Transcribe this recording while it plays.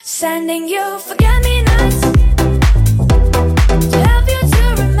Sending you forget-me-nots to help you to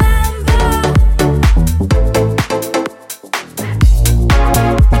remember.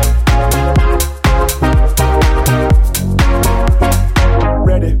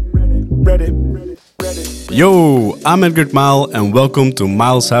 Ready. Yo, I'm Edgar Mile and welcome to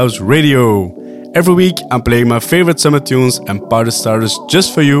Miles House Radio. Every week I'm playing my favorite summer tunes and party starters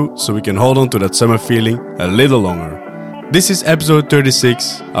just for you so we can hold on to that summer feeling a little longer. This is episode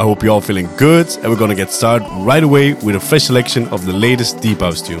 36. I hope you're all feeling good and we're gonna get started right away with a fresh selection of the latest Deep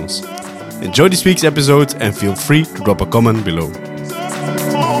House tunes. Enjoy this week's episode and feel free to drop a comment below.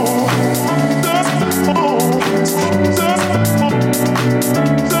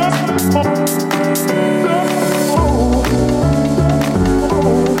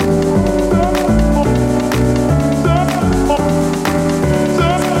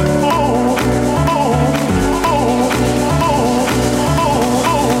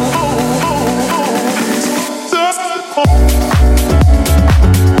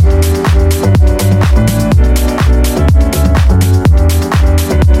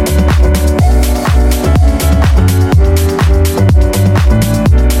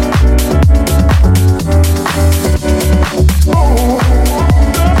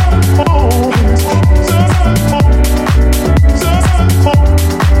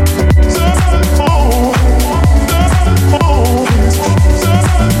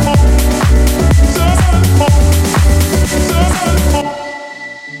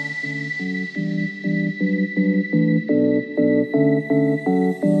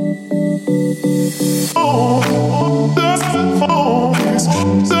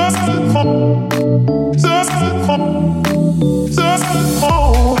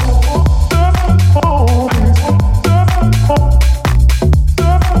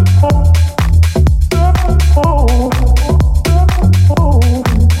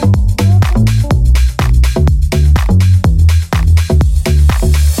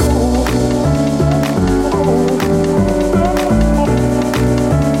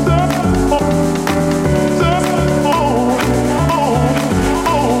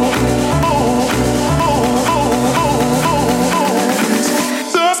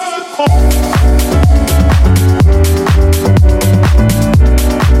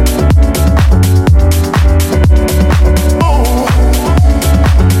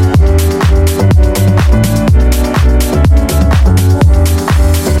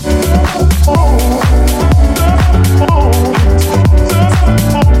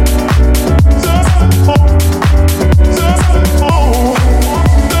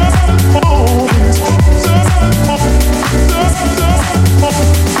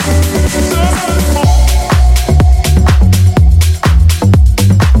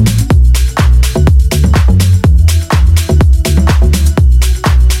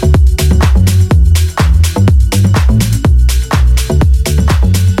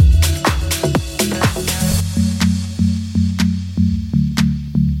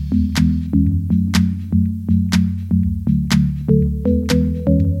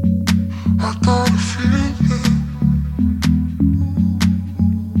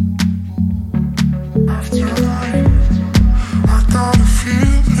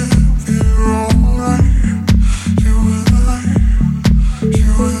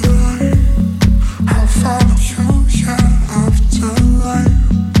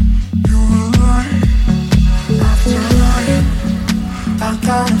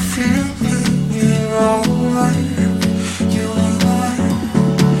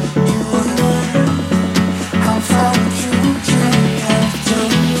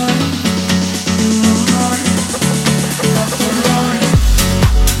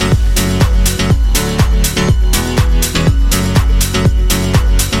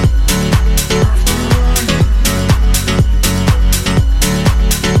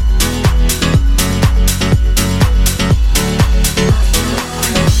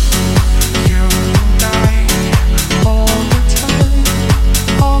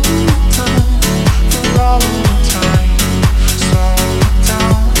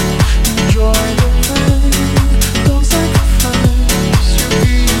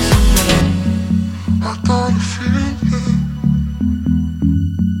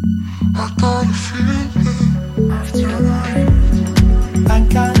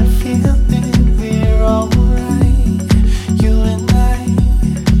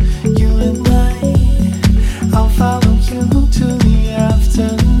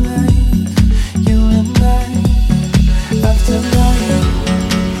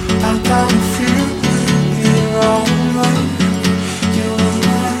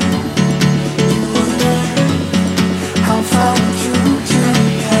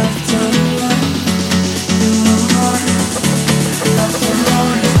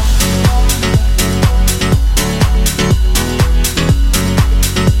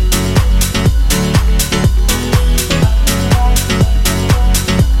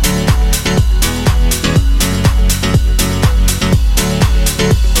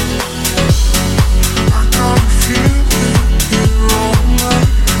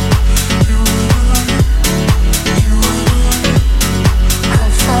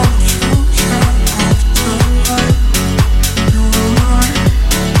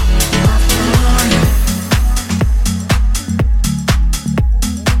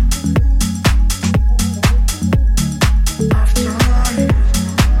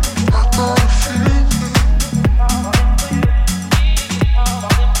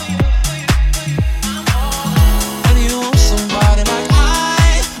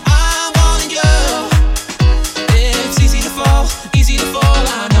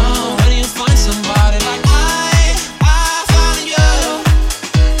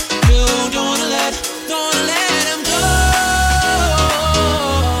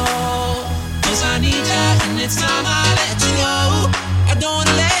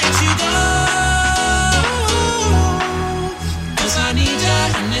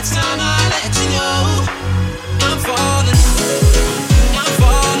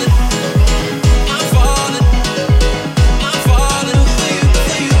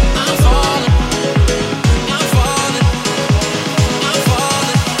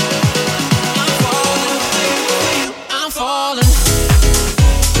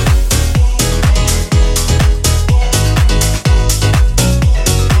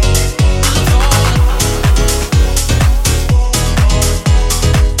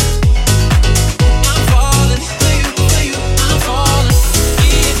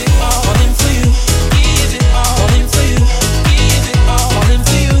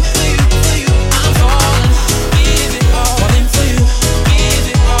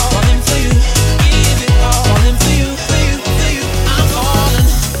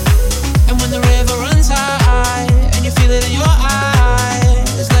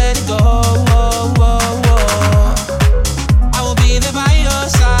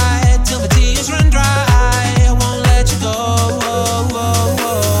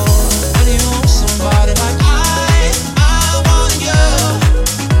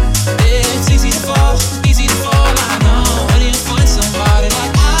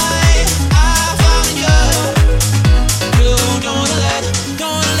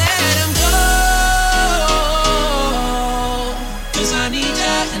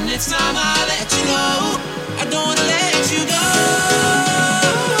 that, and it's time I let you know. I don't wanna let you go.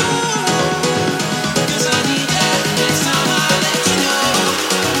 'Cause I need that, and it's time I let you know.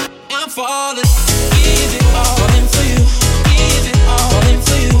 I'm falling. Give it all in for you. Give it all in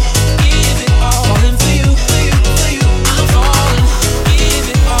for you. Give it all in for you. For you, for you. I'm falling. Give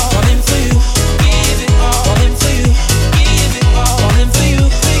it all in for you. Give it all in for you. Give it all in for you.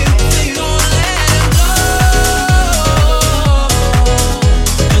 For you, for you. Don't let him go.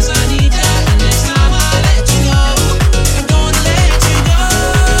 'Cause I need that, and this time I let you know. I don't wanna let you go.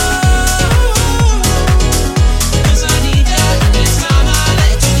 'Cause I need that, and this time I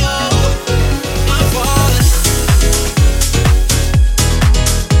let you know. I'm falling.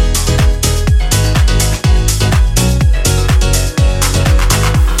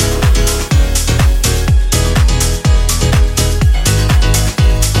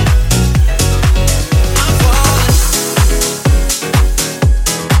 I'm falling.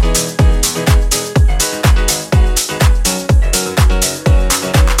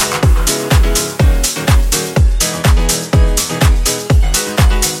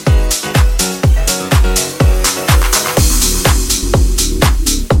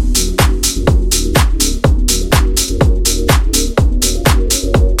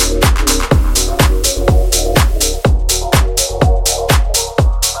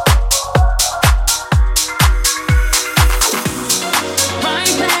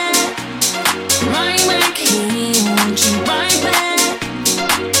 Right back, right back here, want you right back.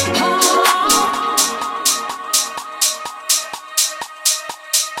 Oh.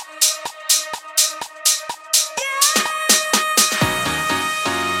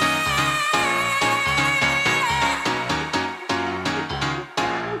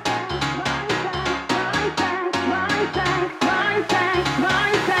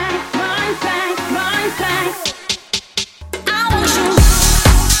 I want you.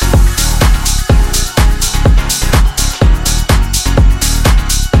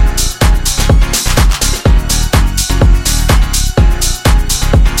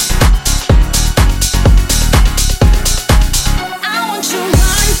 I want you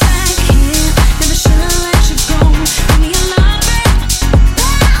right back here. Never should've let you go. Give me a love it. I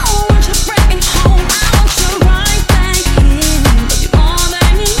want you breaking home. I want you right back here. Love you more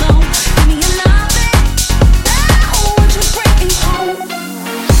than you know. Give me a love it. I want you breaking home.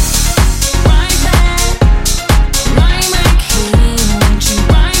 Right back here. Want you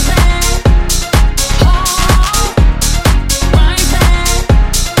right back. Oh, right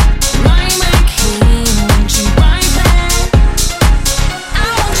back here. Want you right back. I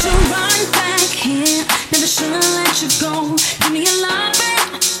want you right back here. Never should've let you go. Give me a love it.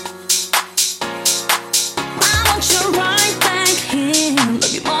 I want you right back here.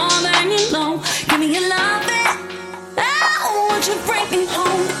 Love you more than you know. Give me a love it. I want you breaking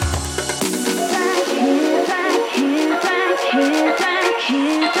home. Back here, back here, back here, back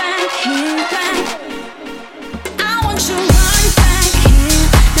here, back here, back. I want you right back here.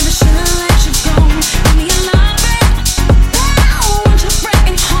 Never should've let you go. Give me a love it. I want you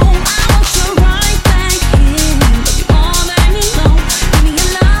breaking home. I want you right back here. Love you more than you know. Give me a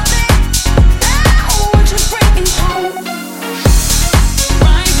love it. I want you breaking home.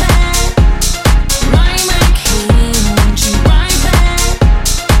 Right back here. Want you right back.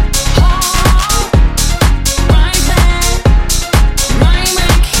 Oh, right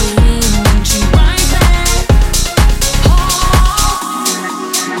back here. Want you right back.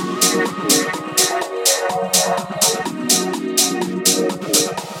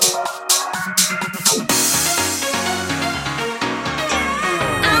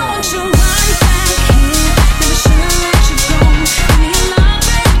 I want you right back here. Never should've let you go. Give me a love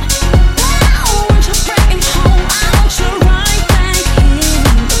it. I want you breaking home. I want you right back here.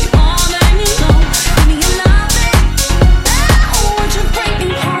 Love you more than you know. Give me a love it. I want you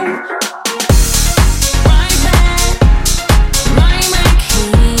breaking home. Right back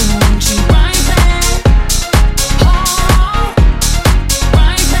here. Want you right back. Oh,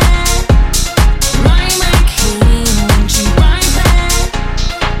 right back here. Want you right back.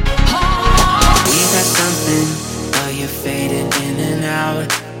 We got something, but you're fading in and out.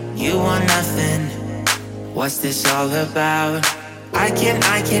 You want nothing. What's this all about? I can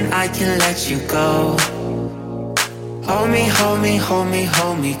let you go. Hold me, hold me, hold me,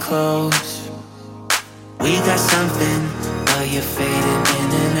 hold me close. We got something, but you're fading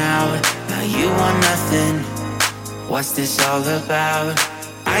in and out. Now you want nothing. What's this all about?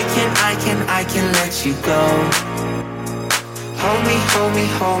 I can let you go. Hold me, hold me,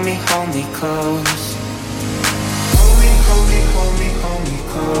 hold me, hold me close. Hold me, hold me, hold me, hold me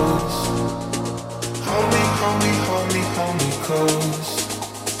close. Hold me, hold me, hold me, hold me close.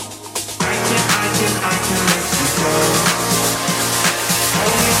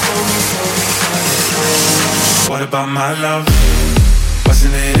 about my love?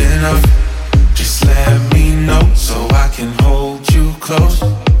 Wasn't it enough? Just let me know so I can hold you close.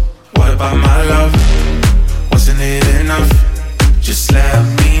 What about my love? Wasn't it enough? Just let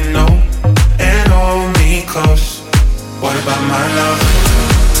me know and hold me close. What about my love?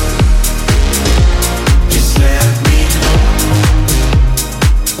 Just let me know.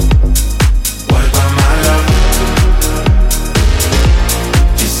 What about my love?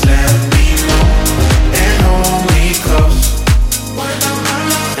 Just let me know and hold me close. What about my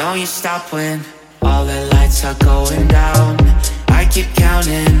love? Don't you stop when all the lights are going down. I keep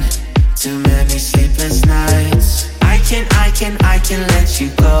counting too many sleepless nights. I can let you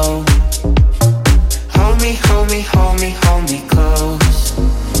go. Hold me, hold me, hold me, hold me close.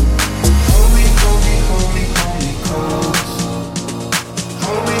 Hold me, hold me, hold me, hold me close.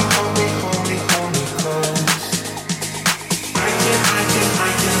 Hold me, hold me, hold me, hold me close. I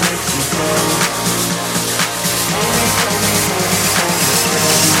can let you go. Hold me, hold me, hold me, hold me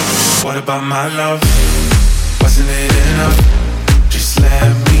close. What about my love? Wasn't it enough? Just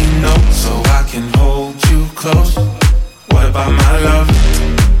let me know so I can hold you close. What about my love?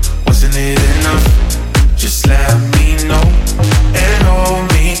 Wasn't it enough? Just let me know and hold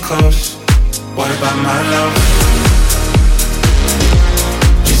me close. What about my love?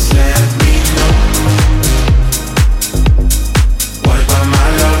 Just let me know. What about my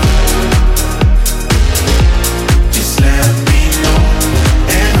love? Just let me know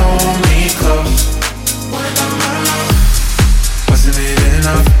and hold me close. What about my love? Wasn't it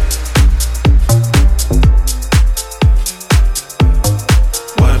enough?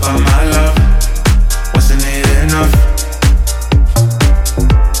 What about my love? Wasn't it enough?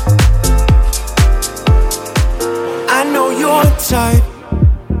 I know you're the type,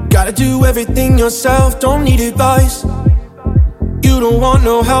 gotta do everything yourself, don't need advice. You don't want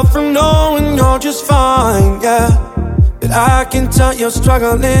no help from no one, you're just fine, yeah. But I can tell you're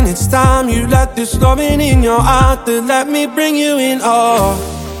struggling, it's time you let this loving in your heart that let me bring you in, oh.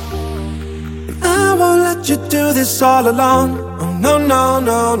 And I won't let you do this all alone, oh no, no,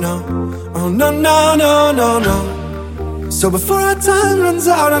 no, no. Oh no, no, no, no, no. So before our time runs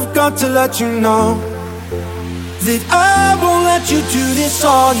out, I've got to let you know that I won't let you do this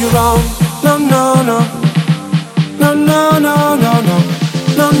on your own. No, no, no. No, no, no, no, no.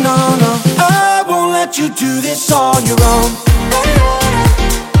 No, no, no. I won't let you do this on your own.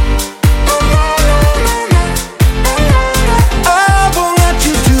 I won't let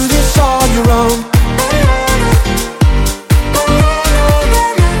you do this on your own.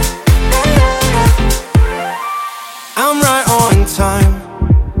 I'm right on time.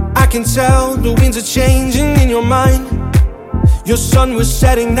 I can tell the winds are changing in your mind. Your sun was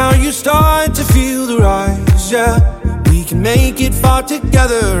setting, now you start to feel the rise, yeah. We can make it far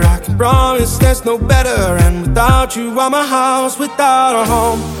together, I can promise there's no better. And without you, I'm a house without a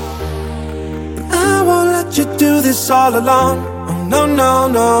home. And I won't let you do this all alone. Oh no, no,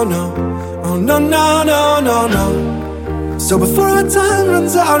 no, no. Oh no, no, no, no, no. So before our time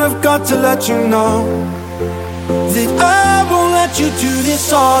runs out, I've got to let you know that I won't let you do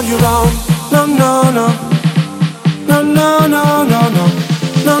this on your own. No, no, no. No, no, no, no, no.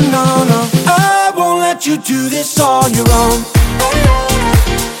 No, no, no. I won't let you do this on your own.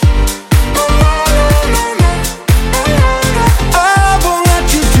 I won't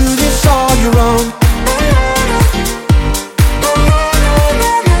let you do this on your own.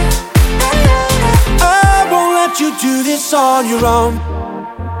 I won't let you do this on your own.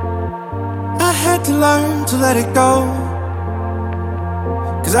 I had to learn to let it go,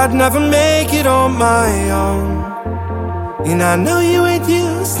 'cause I'd never make it on my own. And I know you ain't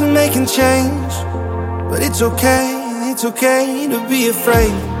used to making change, but it's okay to be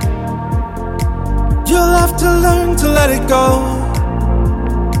afraid. You'll have to learn to let it go,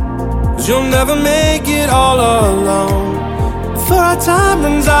 'cause you'll never make it all alone. Before our time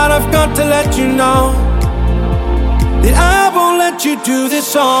runs out, I've got to let you know that I won't let you do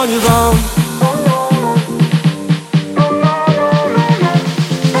this on your own.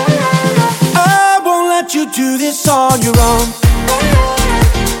 You do this on your own.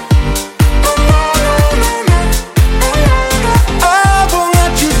 I won't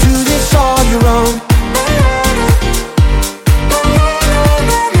let you do this on your own.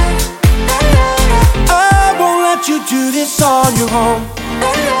 I won't let you do this on your own.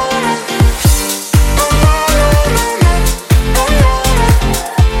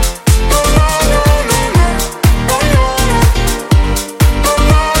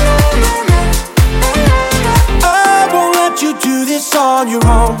 On your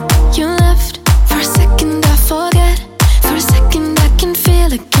own. You left for a second, I forget. For a second, I can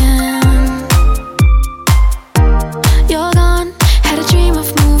feel again.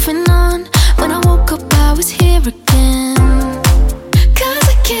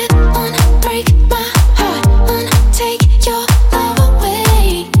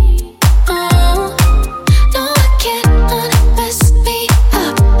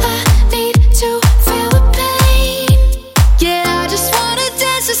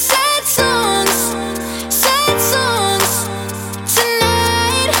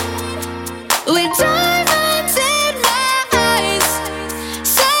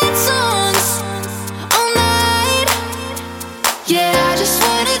 just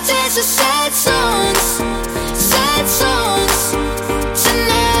wanna dance to sad songs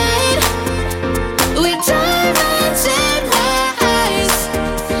tonight. With diamonds in my eyes.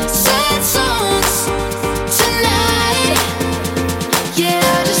 Sad songs tonight.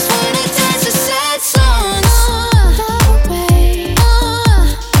 Yeah, I just wanna dance to sad songs.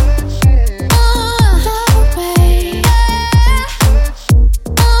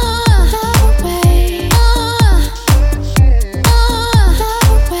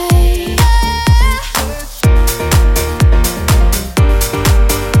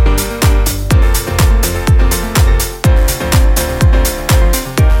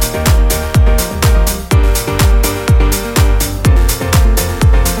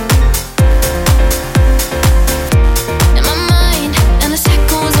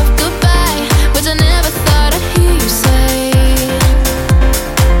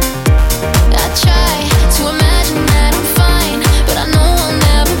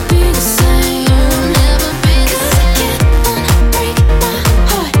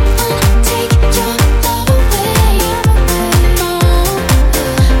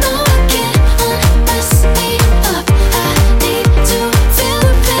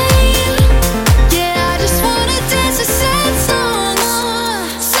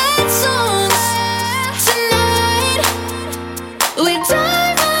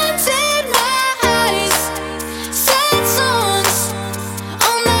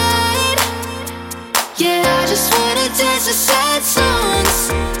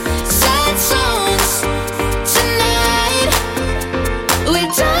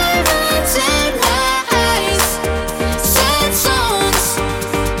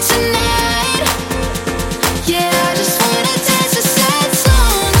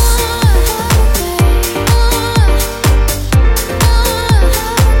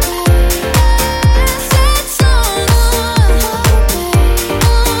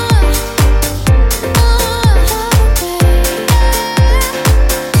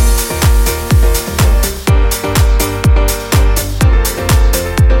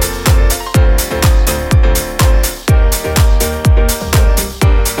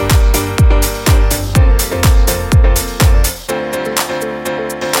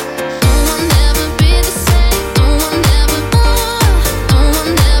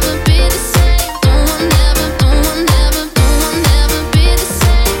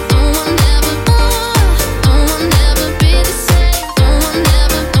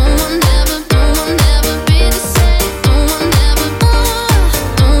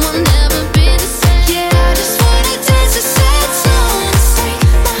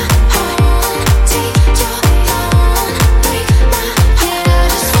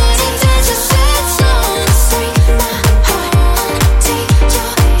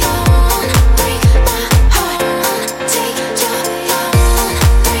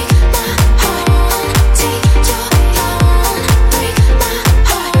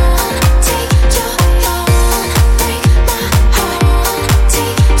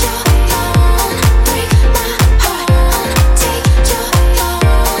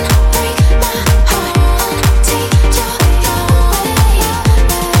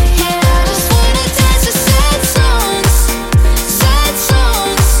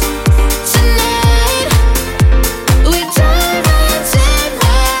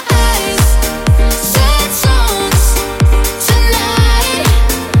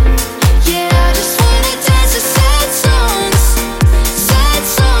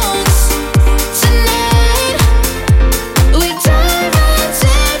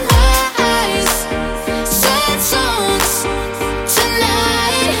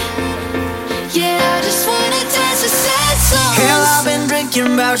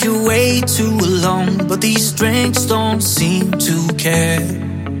 about you way too long, but these drinks don't seem to care.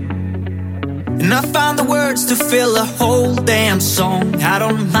 And I found the words to fill a whole damn song. I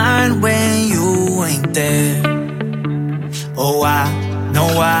don't mind when you ain't there. Oh, I know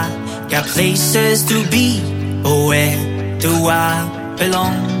I got places to be, but where do I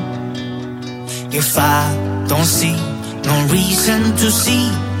belong? If I don't see no reason to see,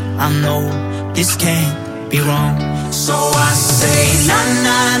 I know this can't be wrong. So I say, nah,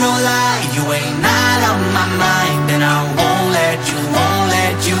 nah, no lie, you ain't not on my mind, and I won't let you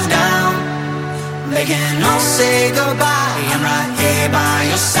down. Begging, no, say goodbye, I'm right here by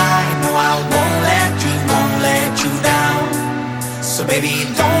your side. No, I won't let you down. So baby,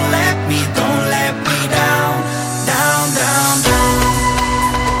 don't let me down, down, down, down.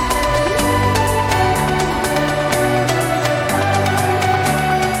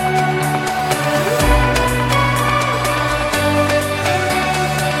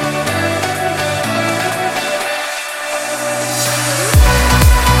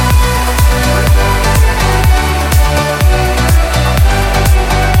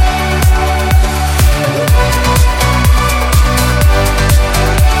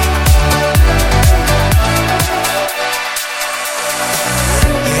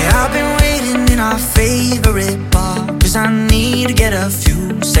 favorite bar, 'cause I need to get a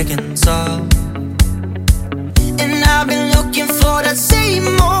few seconds off. And I've been looking for that same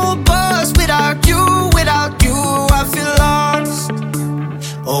old buzz. Without you, I feel lost.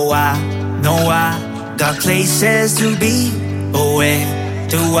 Oh, I know I got places to be, but where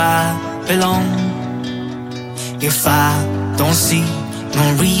do I belong? If I don't see no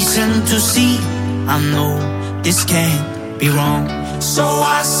reason to see, I know this can't be wrong. So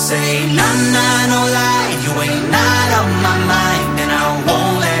I say, nah, nah, no lie, you ain't not on my mind, and I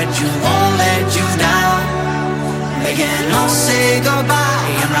won't let you down. Begging, no, say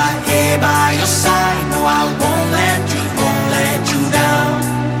goodbye, I'm right here by your side. No, I won't let you down.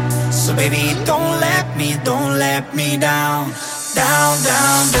 So baby, don't let me down, down,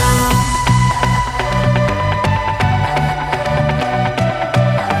 down, down.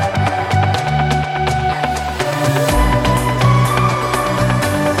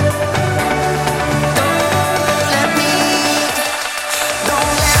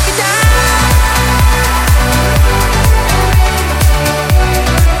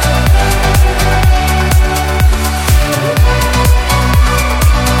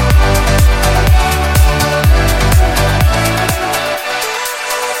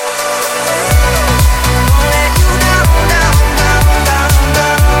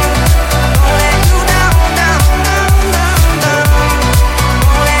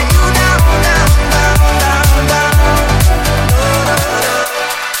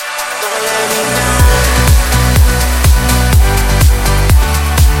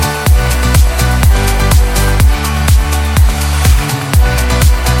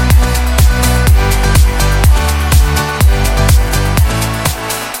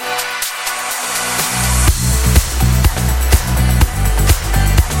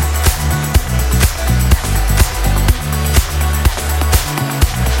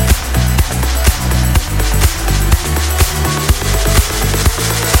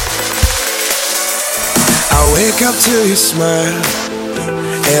 Wake up to your smile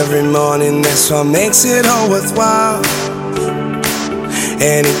every morning, that's what makes it all worthwhile.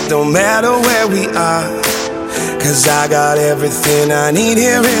 And it don't matter where we are, 'cause I got everything I need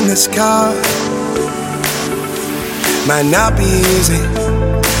here in this car. Might not be easy,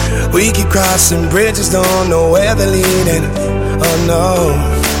 we keep crossing bridges, don't know where they're leading. Oh no,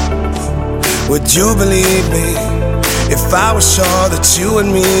 would you believe me if I was sure that you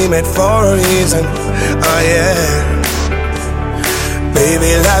and me met for a reason? Oh yeah.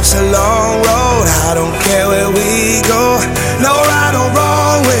 Baby, life's a long road, I don't care where we go. No right or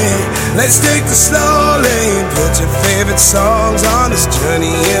wrong way, let's take the slow lane. Put your favorite songs on, this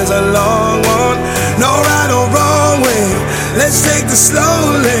journey is a long one. No right or wrong way, let's take the slow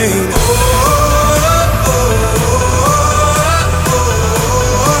lane.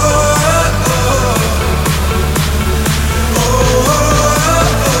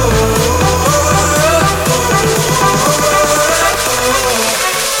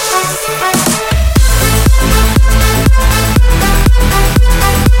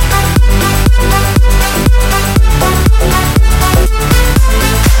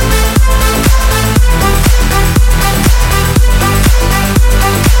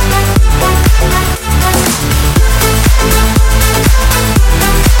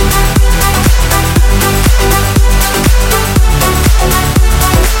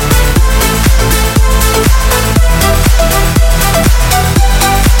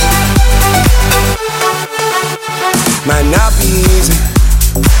 Might not be easy,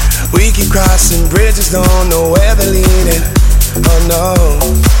 we keep crossing bridges, don't know where they're leading. Oh no,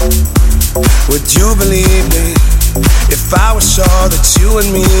 would you believe me if I was sure that you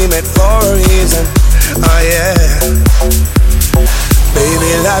and me met for a reason? Oh yeah.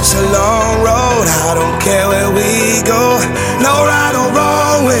 Baby, life's a long road, I don't care where we go. No right or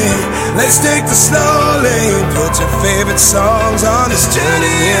wrong way, let's take the slow lane. Put your favorite songs on, this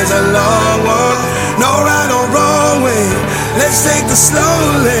journey is a long one. No right or wrong way, let's take the slow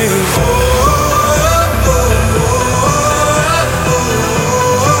lane.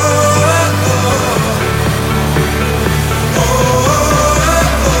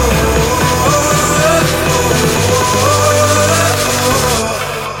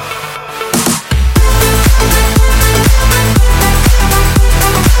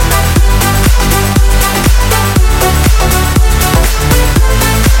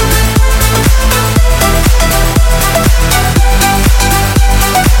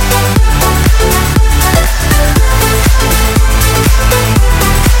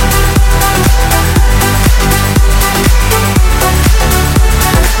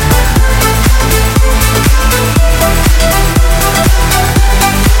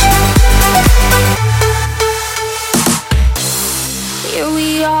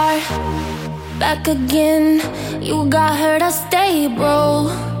 back again. You got hurt, I stay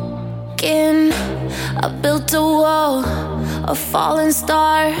broken. I built a wall of falling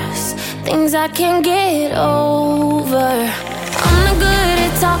stars, things I can't get over. I'm not good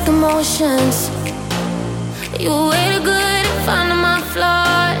at talking emotions. You're way too good at finding my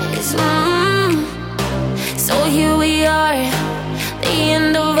flaws. So here we are, the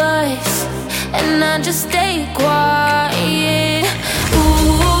end of us, and I just stay quiet. Ooh,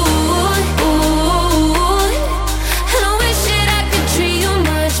 ooh, and I wish that I could treat you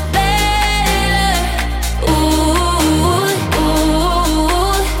much better. Ooh,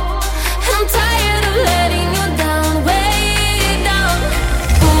 ooh, I'm tired of letting you down, way down.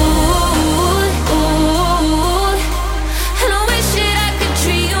 Ooh, ooh, and I wish that I could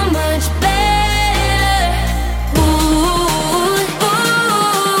treat you much better. Ooh,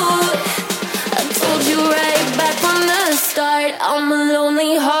 ooh, I told you right back from the start, I'm a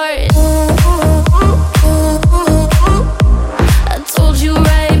lonely heart. I told you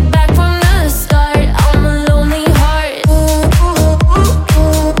right back from the start, I'm a lonely heart.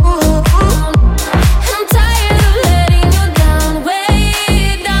 I'm tired of letting you down,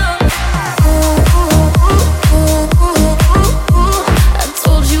 way down. I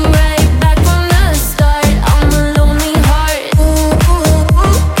told you right back from the start, I'm a lonely heart.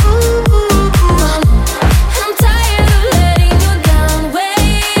 I'm tired of letting you down,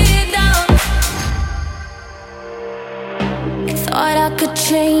 way down. Thought I could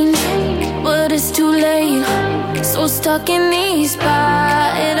change, but it's too late. So stuck in these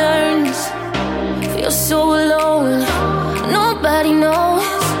patterns, feel so alone. Nobody knows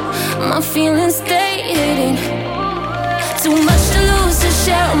my feelings stay hidden. Too much to lose to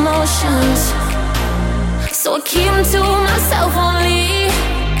share emotions, so I keep them to myself only.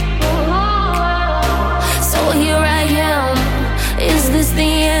 So here I am, is this the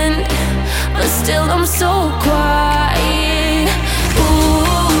end? But still I'm so quiet. Ooh,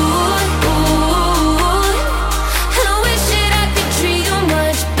 ooh, and I wish that I could treat you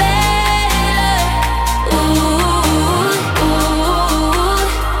much better. Ooh, ooh,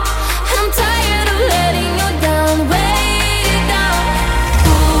 I'm tired of letting you down, way down.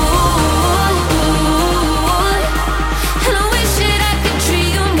 Ooh, ooh, and I wish that I could treat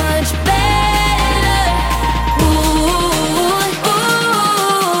you much better. Ooh,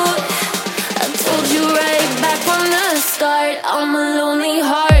 ooh, I told you right back from the start, I'm a lonely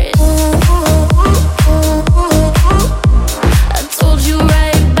heart. I told you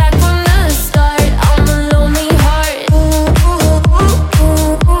right back from the start, I'm a lonely heart.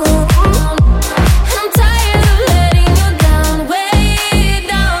 I'm tired of letting you down, way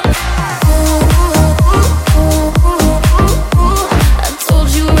down. I told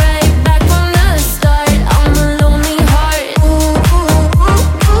you right back from the start, I'm a lonely heart.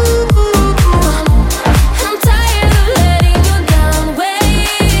 I'm tired of letting you down,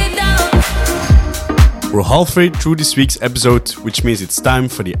 way down. We're halfway through this week's episode, which means it's time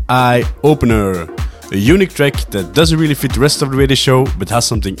for the Eye Opener. A unique track that doesn't really fit the rest of the radio show, but has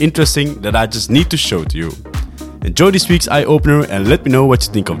something interesting that I just need to show to you. Enjoy this week's Eye Opener and let me know what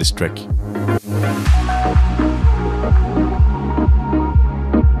you think of this track.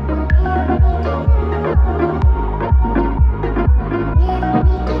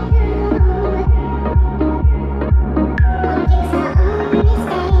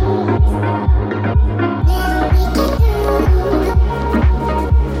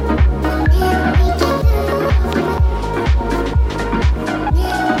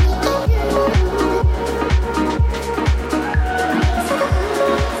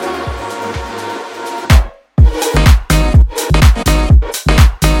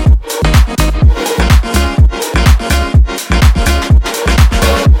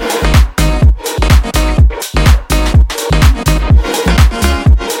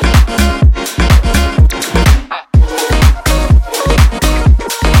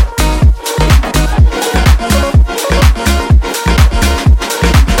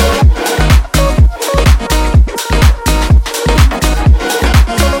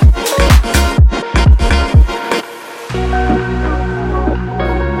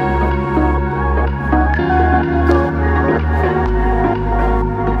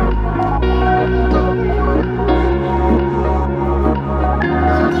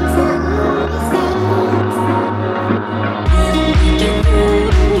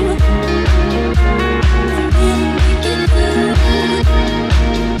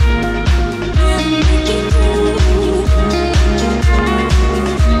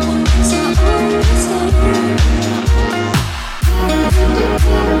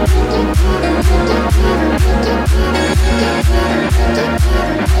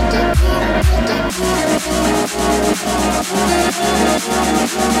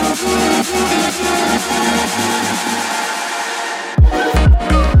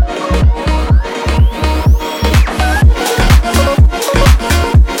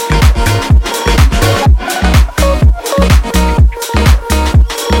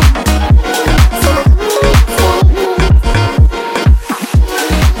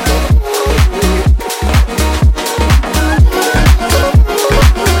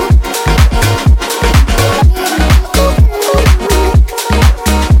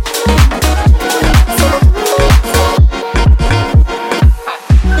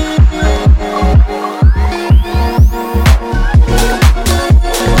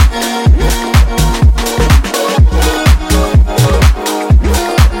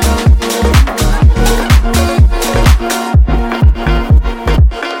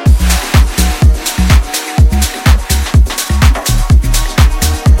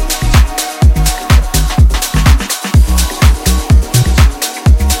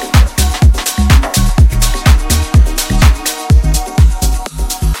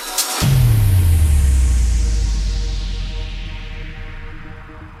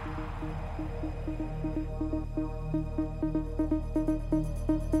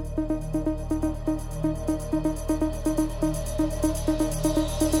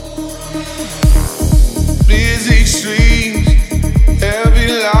 streets, heavy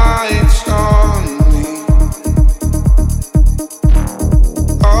lights on me.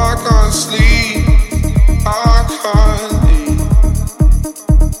 I can't sleep, I can't eat.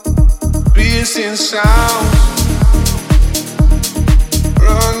 Piercing sounds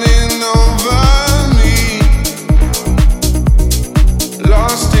running over me,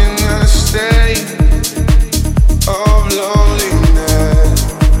 lost in a state of loneliness.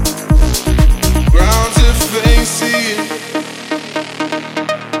 Ground to face it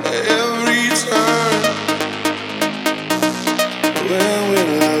every turn. When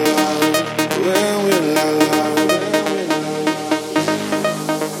will I love? When will I love?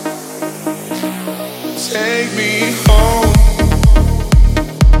 Take me home.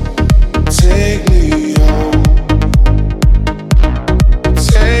 Take me home.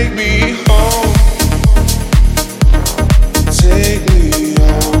 Take me home. Take me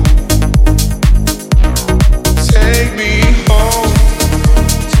home. Take me home.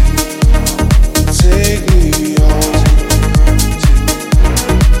 Take me home.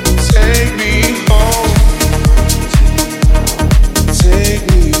 Take me home. Take me home. Take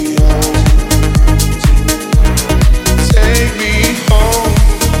me home. Take me home.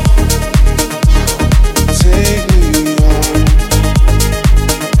 Take me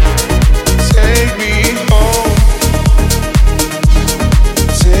home.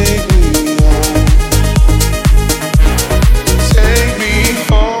 Take me home. Take me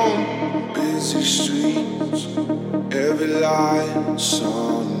home. Busy streets, every light's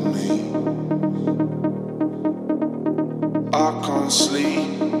on me. I can't sleep,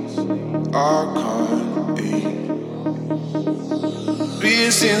 I can't eat.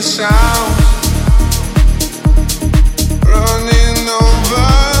 Piercing sounds running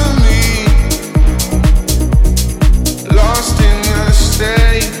over me, lost in a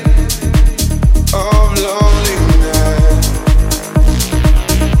state of loneliness.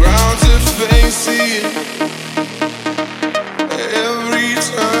 Ground to face it every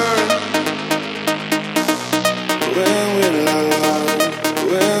turn. When will I love?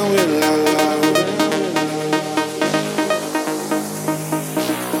 When will I love?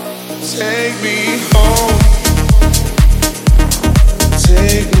 Take me home.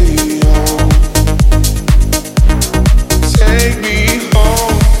 Take me home. Take me home.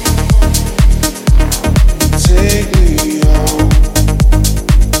 Take me home. Take me home.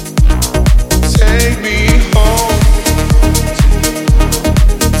 Take me home.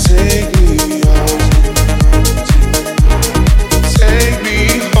 Take me home. Take me home. Take me home.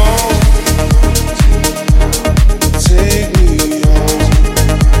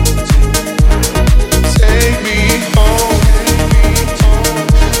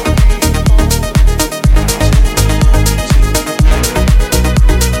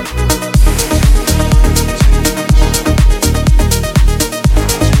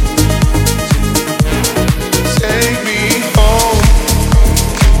 Take me home.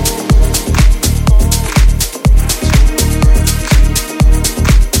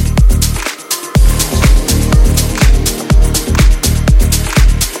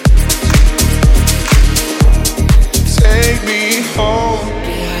 Take me home.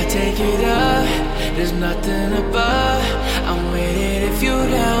 Yeah, I take it up. There's nothing above. I'm with it if you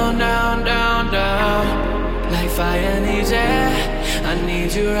down, down, down, down. Like fire needs air, I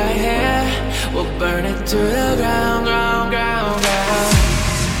need you right here. We'll burn it to the ground, ground, ground, ground.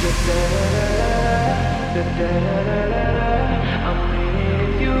 I'm with it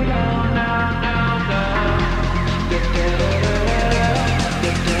if you down, down, down, down.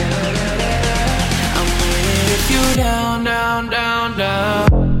 I'm with it if you down, down, down, down.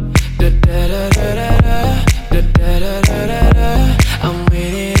 I'm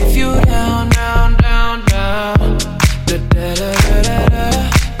with it if you down, down, down, down.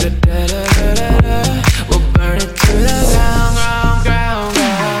 We'll burn it to the ground, ground, ground,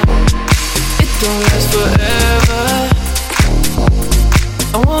 ground. It don't last forever.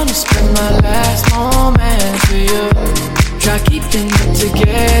 I wanna spend my last moments with you. Try keeping it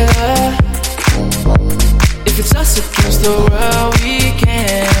together. If it's us against the world, we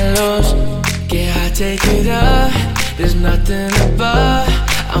can't lose. Yeah, I take it up. There's nothing above.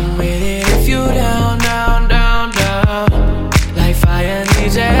 I'm with it if you down, down, down, down. Like fire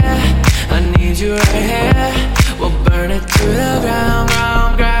needs air, I need you right here. We'll burn it to the ground,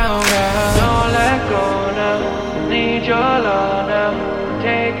 ground, ground, ground. Don't let go now, need your love now.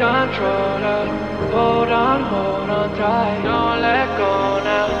 Take control now, hold on tight. Don't let go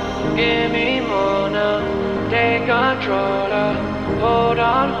now, give me more now. Take control now, hold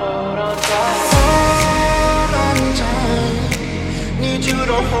on tight. Hold on tight. Need you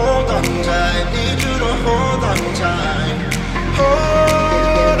to hold on tight. Need you to hold on tight,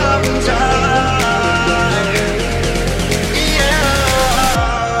 hold on tight. Yeah.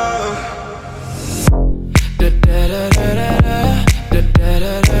 Da da da da da da da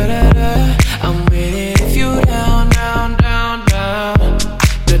da da da. I'm with it if you down, down, down, down.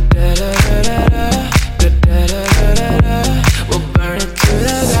 Da da da da da da da da da da. We'll burn it to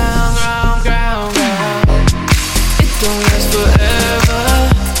the ground, ground, ground, ground. It don't last forever.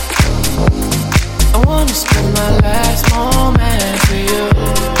 I wanna spend my last moments with you.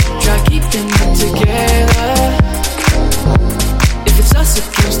 Try keeping it together. If it's us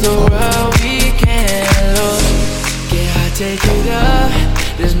against the world, we can't lose. Get high, take it up.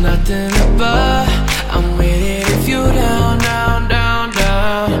 There's nothing above. I'm with it if you down, down, down,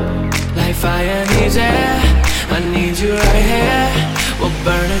 down. Like fire needs air, I need you right here. We'll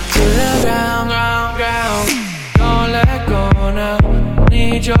burn it to the ground, ground, ground. Don't let go now.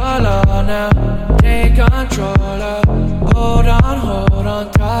 Need your love now. Take control of. Hold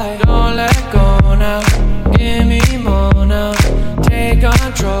on tight. Don't let go now. Give me more now. Take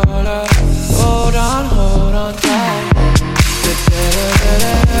control of. Hold on tight.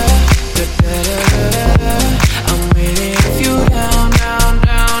 Da-da-da-da-da, I'm with it if you down, down,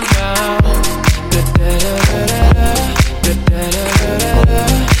 down, down. Da-da-da-da-da, da-da-da-da-da.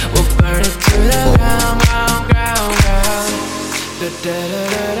 We'll burn it to the ground, ground, ground, ground.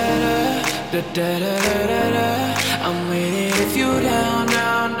 Da-da-da-da-da, da-da-da-da-da. I'm with it if you down,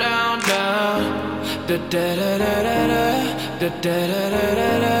 down, down, down. Da-da-da-da-da,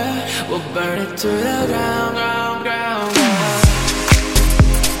 da-da-da-da-da. We'll burn it to the ground, ground, ground, ground.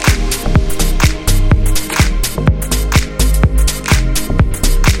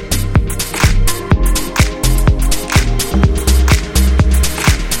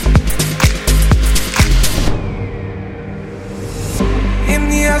 In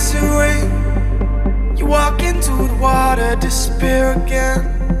the acid rain, you walk into the water, disappear again.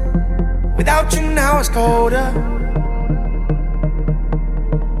 Without you now it's colder.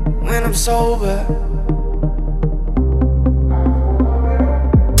 When I'm sober,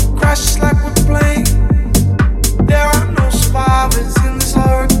 crashes like we're playing. There are no survivors in this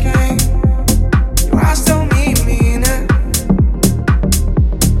hurricane. Your eyes tell me you mean it.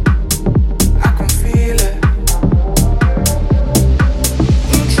 I can feel it.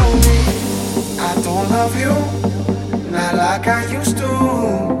 You told me I don't love you, not like I used to.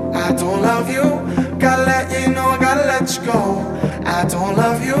 I don't love you, gotta let you know, I gotta let you go. I don't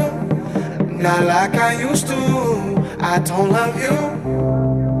love you, not like I used to. I don't love you.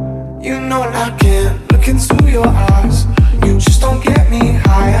 You know I can't look into your eyes. You just don't get me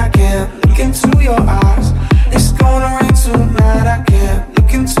high. I can't look into your eyes. It's gonna rain tonight. I can't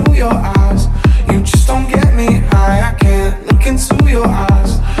look into your eyes. You just don't get me high. I can't look into your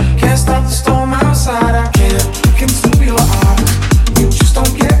eyes. Can't stop the storm outside. I can't look into your eyes. You just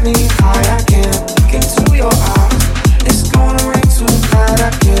don't get me high. I can't look into your eyes. It's gonna rain tonight.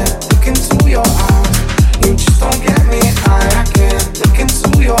 I can't look into your eyes. You just don't get me high. I can't look into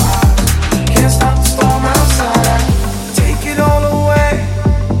your eyes. Can't stop the storm outside. Take it all away.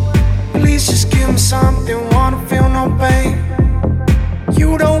 Please just give me something. Wanna feel no pain.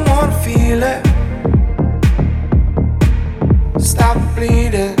 You don't wanna feel it. Stop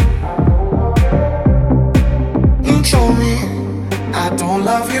bleeding. You told me I don't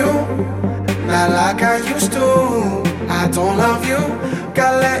love you, not like I used to. I don't love you,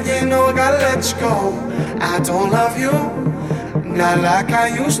 gotta let you know, gotta let you go. I don't love you, not like I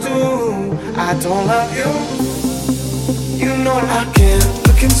used to. I don't love you. You know I can't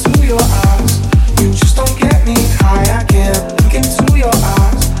look into your eyes. You just don't get me high. I can't look into your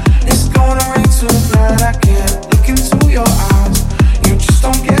eyes. It's gonna rain tonight. I can't look into your eyes. You just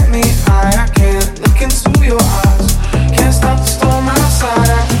don't get me high. I can't look into your eyes. Can't stop the storm outside.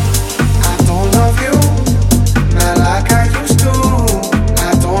 I don't love you, not like I used to.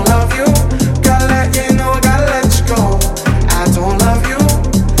 I don't love you, gotta let you know, gotta let you go. I don't love you,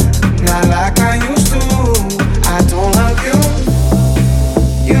 not like I used to. I don't love you.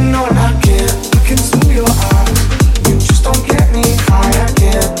 You know I can't look into your eyes. You just don't get me high. I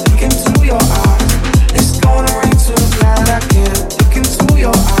can't look into your eyes. It's gonna rain tonight. I can't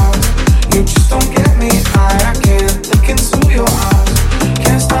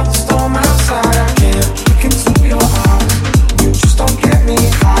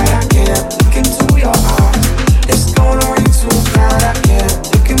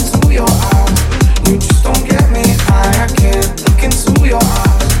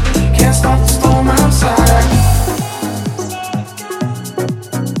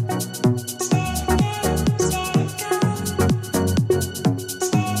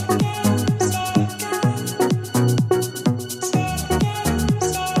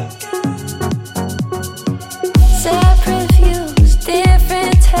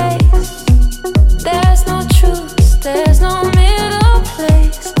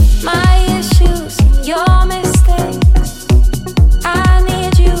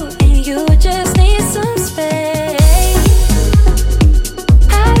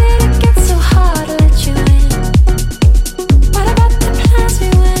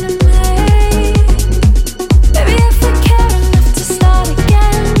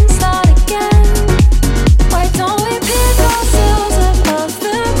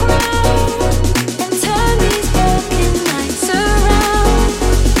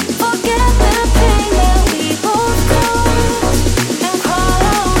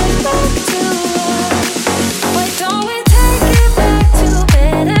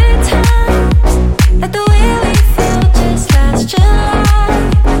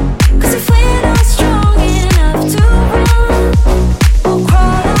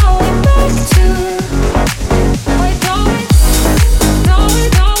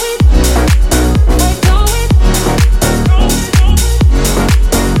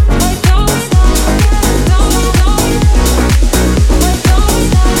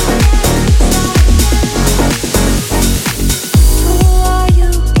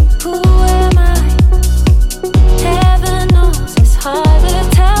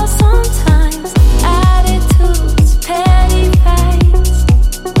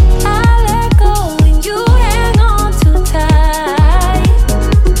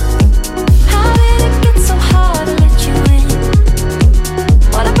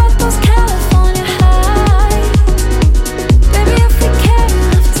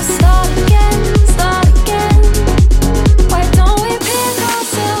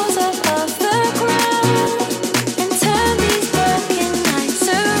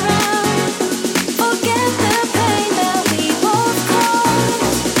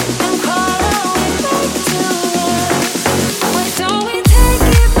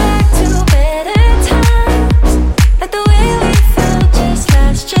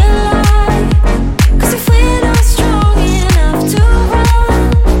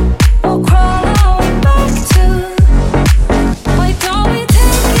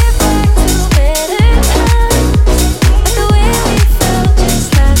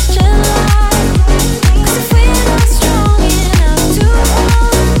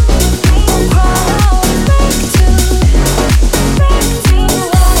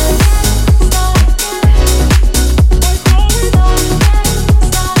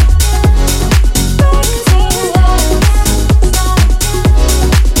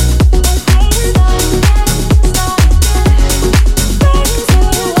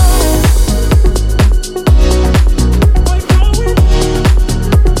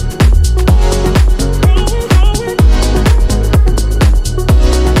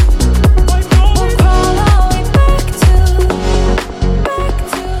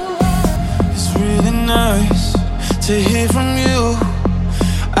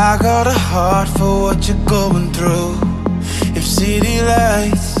I got a heart for what you're going through. If city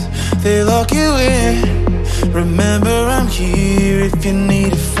lights, they lock you in, remember I'm here if you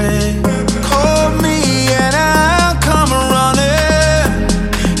need a friend. Call me and I'll come running.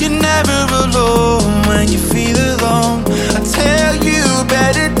 You're never alone when you feel alone. I tell you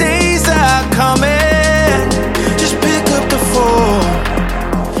better days are coming. Just pick up the phone.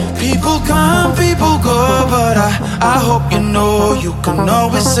 People come, people go, but I hope you know you can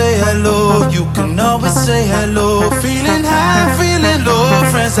always say hello. You can always say hello. Feeling high, feeling low.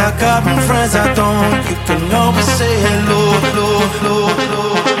 Friends I got and friends I don't. You can always say hello, hello, hello,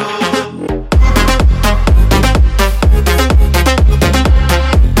 hello, hello.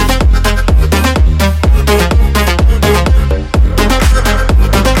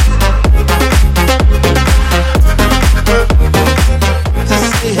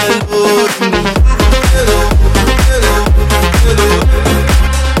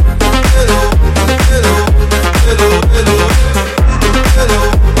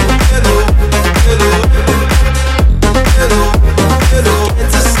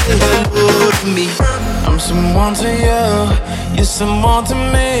 Someone to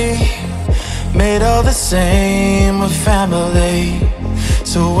me, made all the same, a family.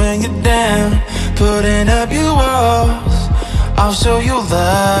 So when you're down, putting up your walls, I'll show you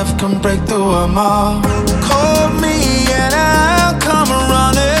love, come break through them all. Call me and I'll come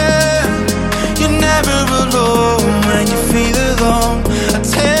running. You're never alone when you feel alone. I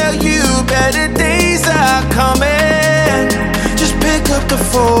tell you better days are coming. Just pick up the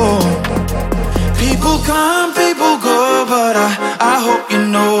phone. People come, people go, but I hope you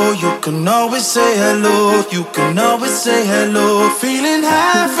know you can always say hello. You can always say hello. Feeling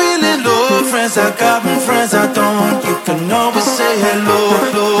high, feeling low. Friends I got and friends I don't. You can always say hello,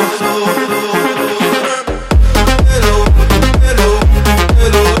 hello, hello, hello, hello, hello,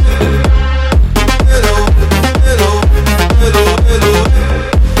 hello, hello, hello, hello, hello,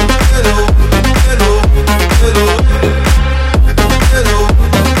 hello, hello, hello, hello,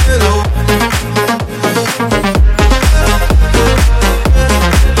 hello.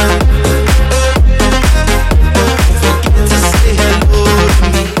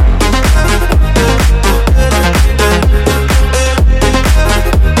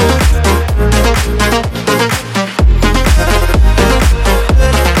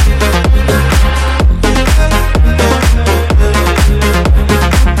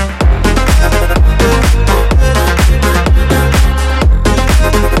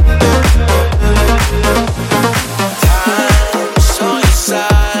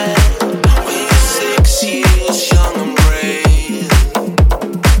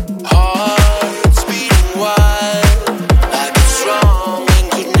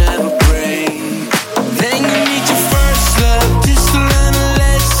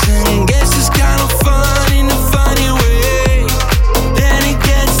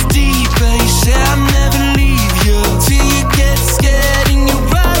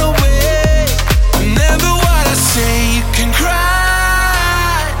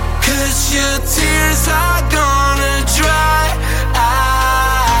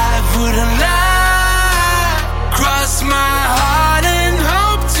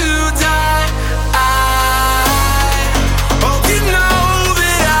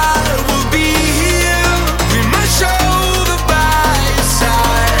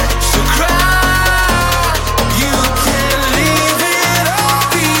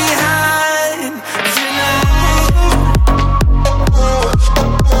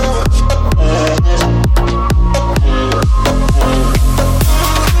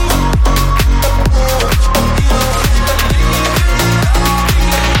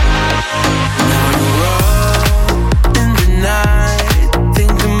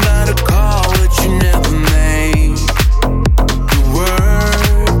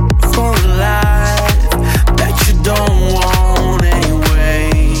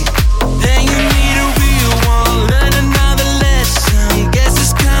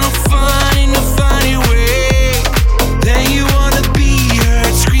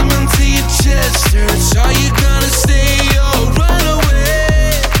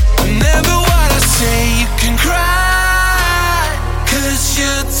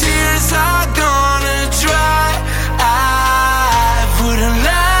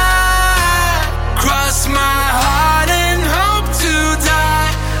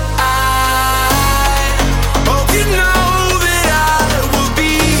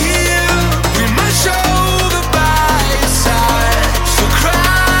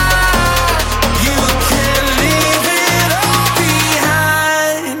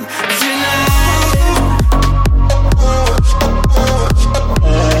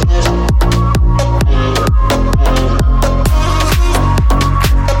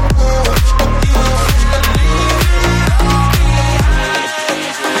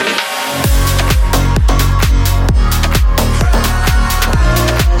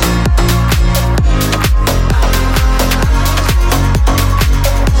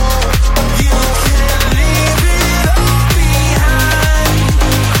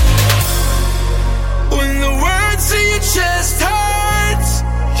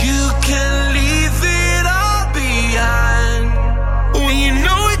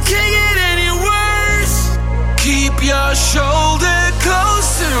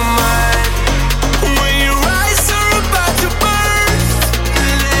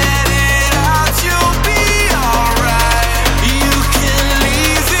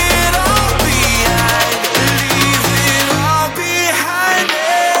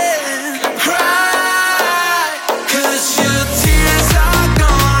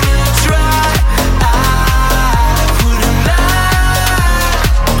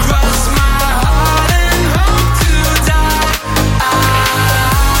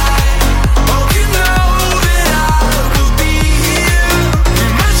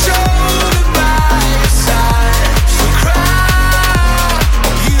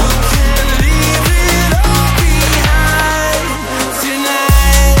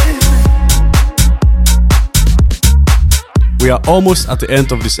 we are almost at the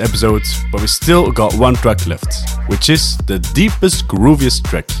end of this episode, but we still got one track left, which is the deepest, grooviest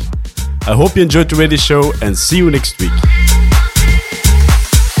track. I hope you enjoyed the radio show and see you next week.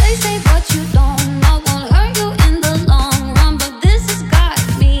 They say what you don't know won't hurt you in the long run, but this has got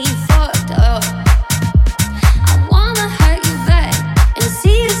me fucked up. I wanna hurt you back and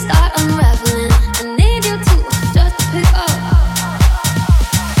see you start unraveling. I need you to just pick up.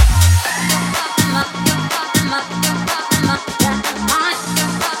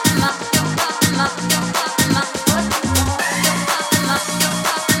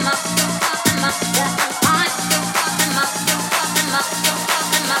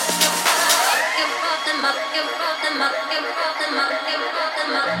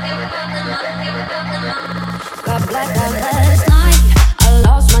 Got blacked out last night. I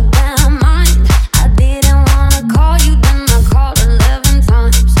lost my damn mind. I didn't wanna call you, then I called 11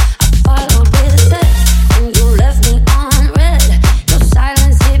 times. I followed with text, and you left me on red. Your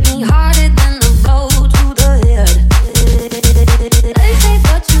silence hit me harder than the blow to the head. They say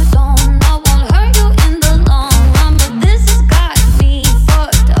what you don't know won't hurt you in the long run, but this has got me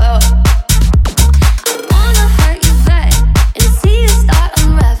fucked up. I wanna hurt you back and see you start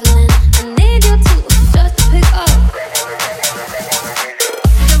unraveling. I need you to just pick up.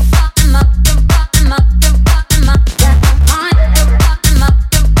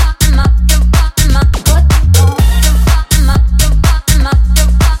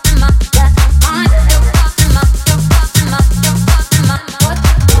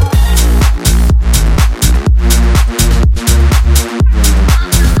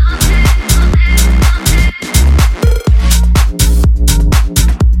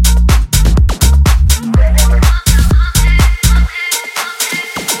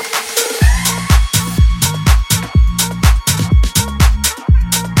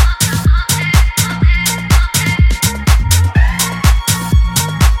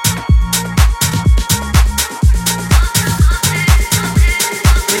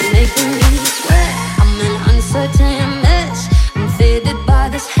 Making me sweat, I'm an uncertain mess. I'm faded by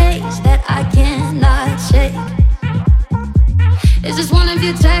this haze that I cannot shake. Is this one of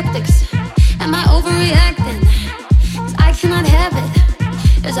your tactics? Am I overreacting? 'Cause I cannot have it.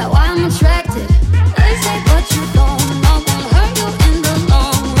 Is that why I'm attracted? They say what you don't know won't hurt you in the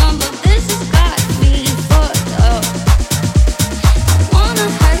long run, but this has got me fucked up. I wanna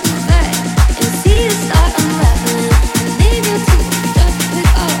hurt you back and see you start unraveling. I need you to just pick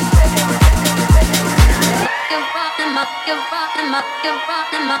up. You're running my, you're running my, you're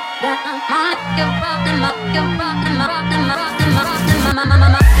running my, you're running my, you're running my.